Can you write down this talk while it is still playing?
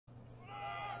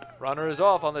Runner is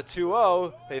off on the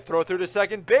 2-0. They throw through to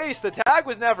second base. The tag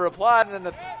was never applied, and then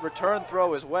the return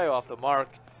throw is way off the mark.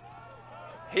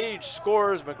 Hage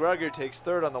scores. McGregor takes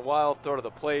third on the wild throw to the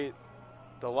plate.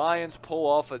 The Lions pull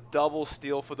off a double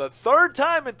steal for the third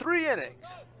time in 3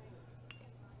 innings.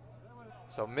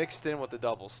 So mixed in with the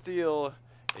double steal.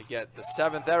 They get the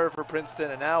 7th error for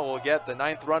Princeton, and now we'll get the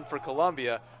 9th run for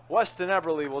Columbia. Weston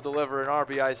Eberle will deliver an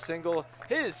RBI single,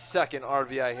 his 2nd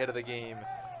RBI hit of the game,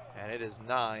 and it is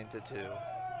 9-2.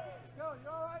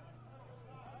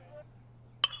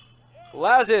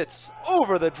 Lazitz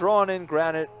over the drawn-in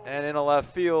Granite and in a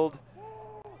left field.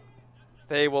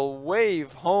 They will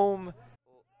wave home.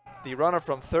 The runner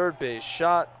from third base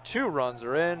shot. 2 runs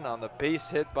are in on the base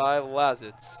hit by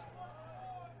Lazitz.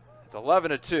 It's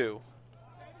 11-2.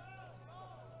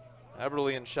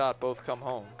 Eberle and Schott both come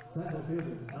home.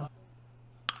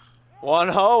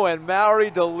 1-0, and Mowry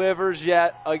delivers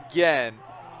yet again.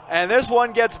 And this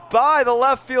one gets by the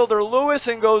left fielder Lewis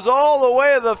and goes all the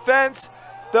way to the fence.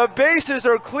 The bases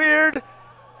are cleared,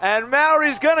 and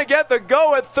Mowry's going to get the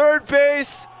go at third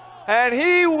base, and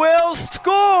he will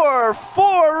score.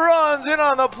 4 runs in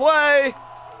on the play.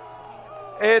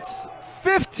 It's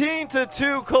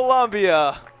 15-2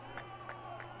 Columbia.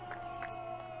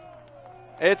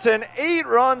 It's an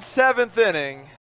 8-run 7th inning.